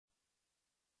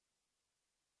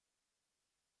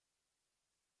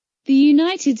The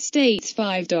United States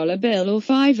 $5 bill or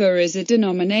fiver is a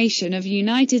denomination of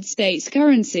United States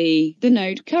currency. The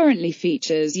note currently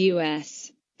features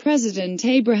U.S. President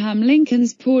Abraham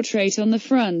Lincoln's portrait on the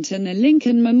front and the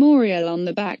Lincoln Memorial on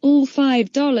the back. All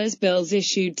 $5 bills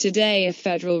issued today are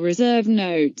Federal Reserve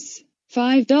notes.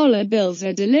 $5 bills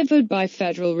are delivered by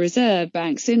Federal Reserve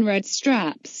banks in red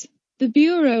straps. The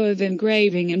Bureau of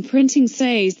Engraving and Printing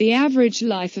says the average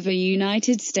life of a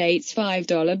United States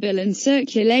 $5 bill in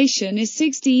circulation is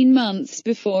 16 months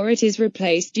before it is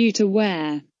replaced due to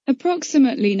wear.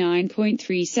 Approximately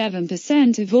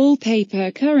 9.37% of all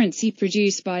paper currency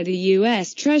produced by the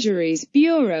U.S. Treasury's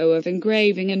Bureau of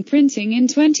Engraving and Printing in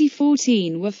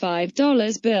 2014 were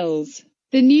 $5 bills.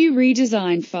 The new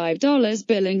redesigned $5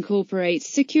 bill incorporates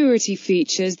security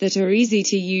features that are easy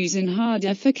to use and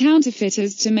harder for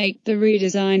counterfeiters to make. The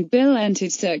redesigned bill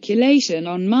entered circulation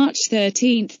on March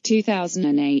 13,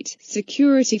 2008.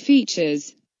 Security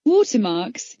features.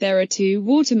 Watermarks. There are 2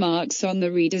 watermarks on the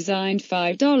redesigned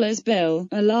 $5 bill.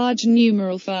 A large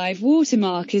numeral 5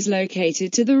 watermark is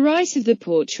located to the right of the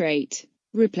portrait,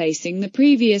 replacing the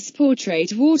previous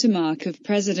portrait watermark of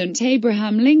President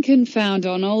Abraham Lincoln found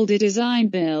on older design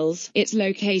bills. Its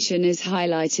location is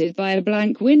highlighted by a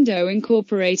blank window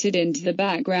incorporated into the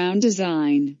background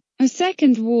design. A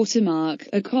second watermark,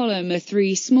 a column of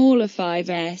 3 smaller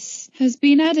 5s, has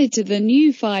been added to the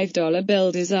new $5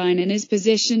 bill design and is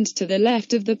positioned to the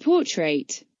left of the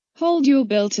portrait. Hold your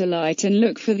bill to light and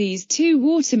look for these 2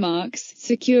 watermarks.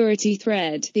 Security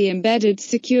thread. The embedded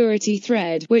security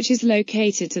thread, which is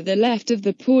located to the left of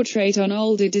the portrait on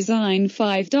older design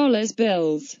 $5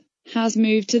 bills, has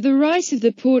moved to the right of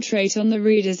the portrait on the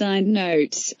redesigned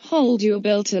notes. Hold your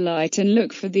bill to light and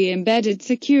look for the embedded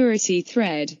security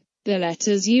thread. The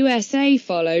letters USA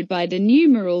followed by the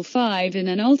numeral 5 in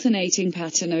an alternating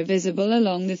pattern are visible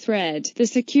along the thread. The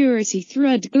security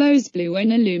thread glows blue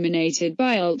when illuminated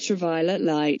by ultraviolet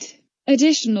light.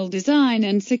 Additional design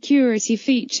and security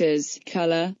features.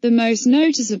 Color. The most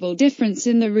noticeable difference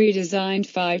in the redesigned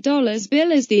 $5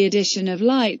 bill is the addition of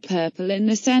light purple in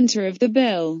the center of the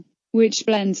bill, which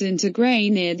blends into gray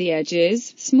near the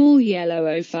edges. Small yellow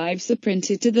 05s are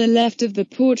printed to the left of the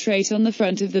portrait on the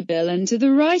front of the bill and to the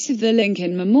right of the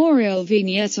Lincoln Memorial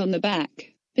vignette on the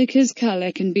back. Because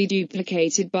color can be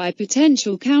duplicated by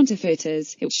potential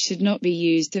counterfeiters, it should not be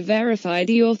used to verify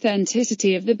the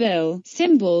authenticity of the bill.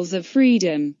 Symbols of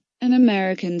freedom. An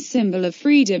American symbol of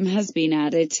freedom has been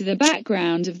added to the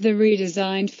background of the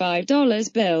redesigned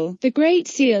 $5 bill. The Great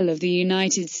Seal of the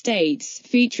United States,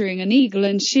 featuring an eagle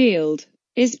and shield,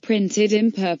 is printed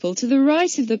in purple to the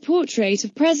right of the portrait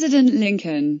of President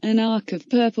Lincoln. An arc of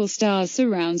purple stars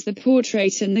surrounds the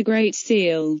portrait and the Great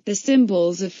Seal. The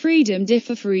symbols of freedom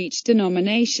differ for each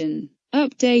denomination.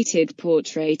 Updated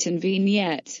portrait and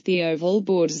vignette. The oval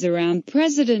borders around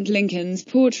President Lincoln's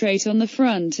portrait on the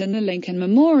front and the Lincoln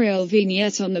Memorial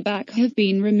vignette on the back have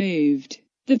been removed.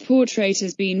 The portrait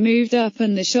has been moved up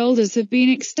and the shoulders have been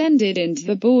extended into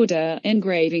the border.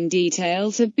 Engraving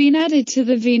details have been added to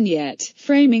the vignette,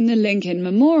 framing the Lincoln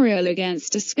Memorial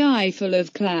against a sky full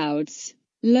of clouds.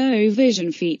 Low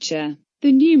vision feature.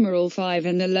 The numeral 5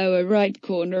 in the lower right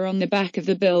corner on the back of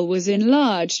the bill was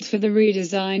enlarged for the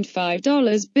redesigned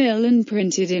 $5 bill and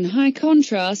printed in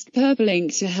high-contrast purple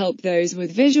ink to help those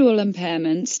with visual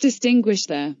impairments distinguish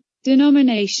the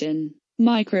denomination.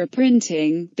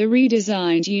 Microprinting. The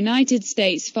redesigned United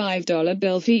States $5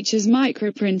 bill features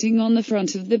microprinting on the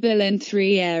front of the bill in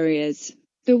 3 areas.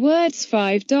 The words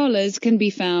 $5 can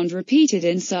be found repeated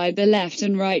inside the left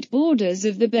and right borders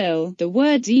of the bill. The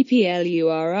words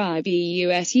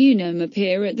EPLURIBUS UNUM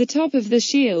appear at the top of the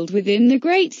shield within the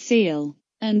Great Seal,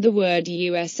 and the word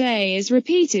USA is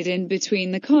repeated in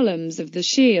between the columns of the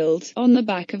shield. On the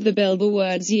back of the bill, the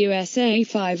words USA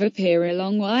 5 appear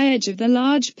along the edge of the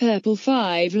large purple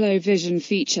 5 low vision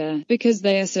feature, because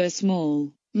they are so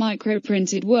small.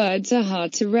 Microprinted words are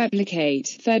hard to replicate.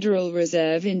 Federal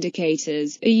Reserve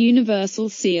indicators. A universal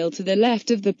seal to the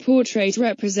left of the portrait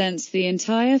represents the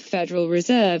entire Federal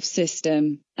Reserve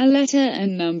System. A letter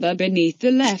and number beneath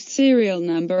the left serial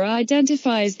number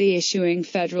identifies the issuing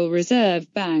Federal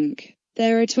Reserve Bank.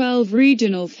 There are 12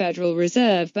 regional Federal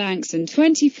Reserve banks and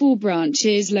 24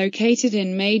 branches located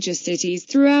in major cities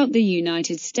throughout the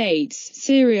United States.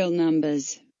 Serial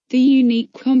numbers. The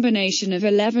unique combination of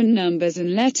 11 numbers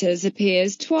and letters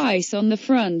appears twice on the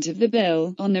front of the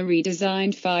bill. On the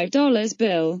redesigned $5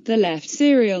 bill, the left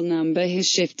serial number has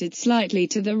shifted slightly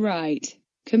to the right,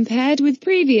 compared with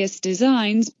previous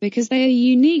designs, because they are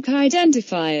unique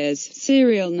identifiers.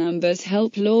 Serial numbers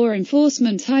help law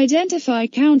enforcement identify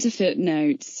counterfeit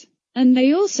notes. and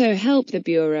they also help the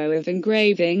Bureau of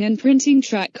Engraving and Printing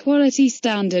track quality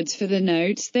standards for the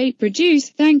notes they produce.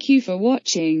 Thank you for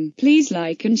watching. Please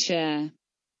like and share.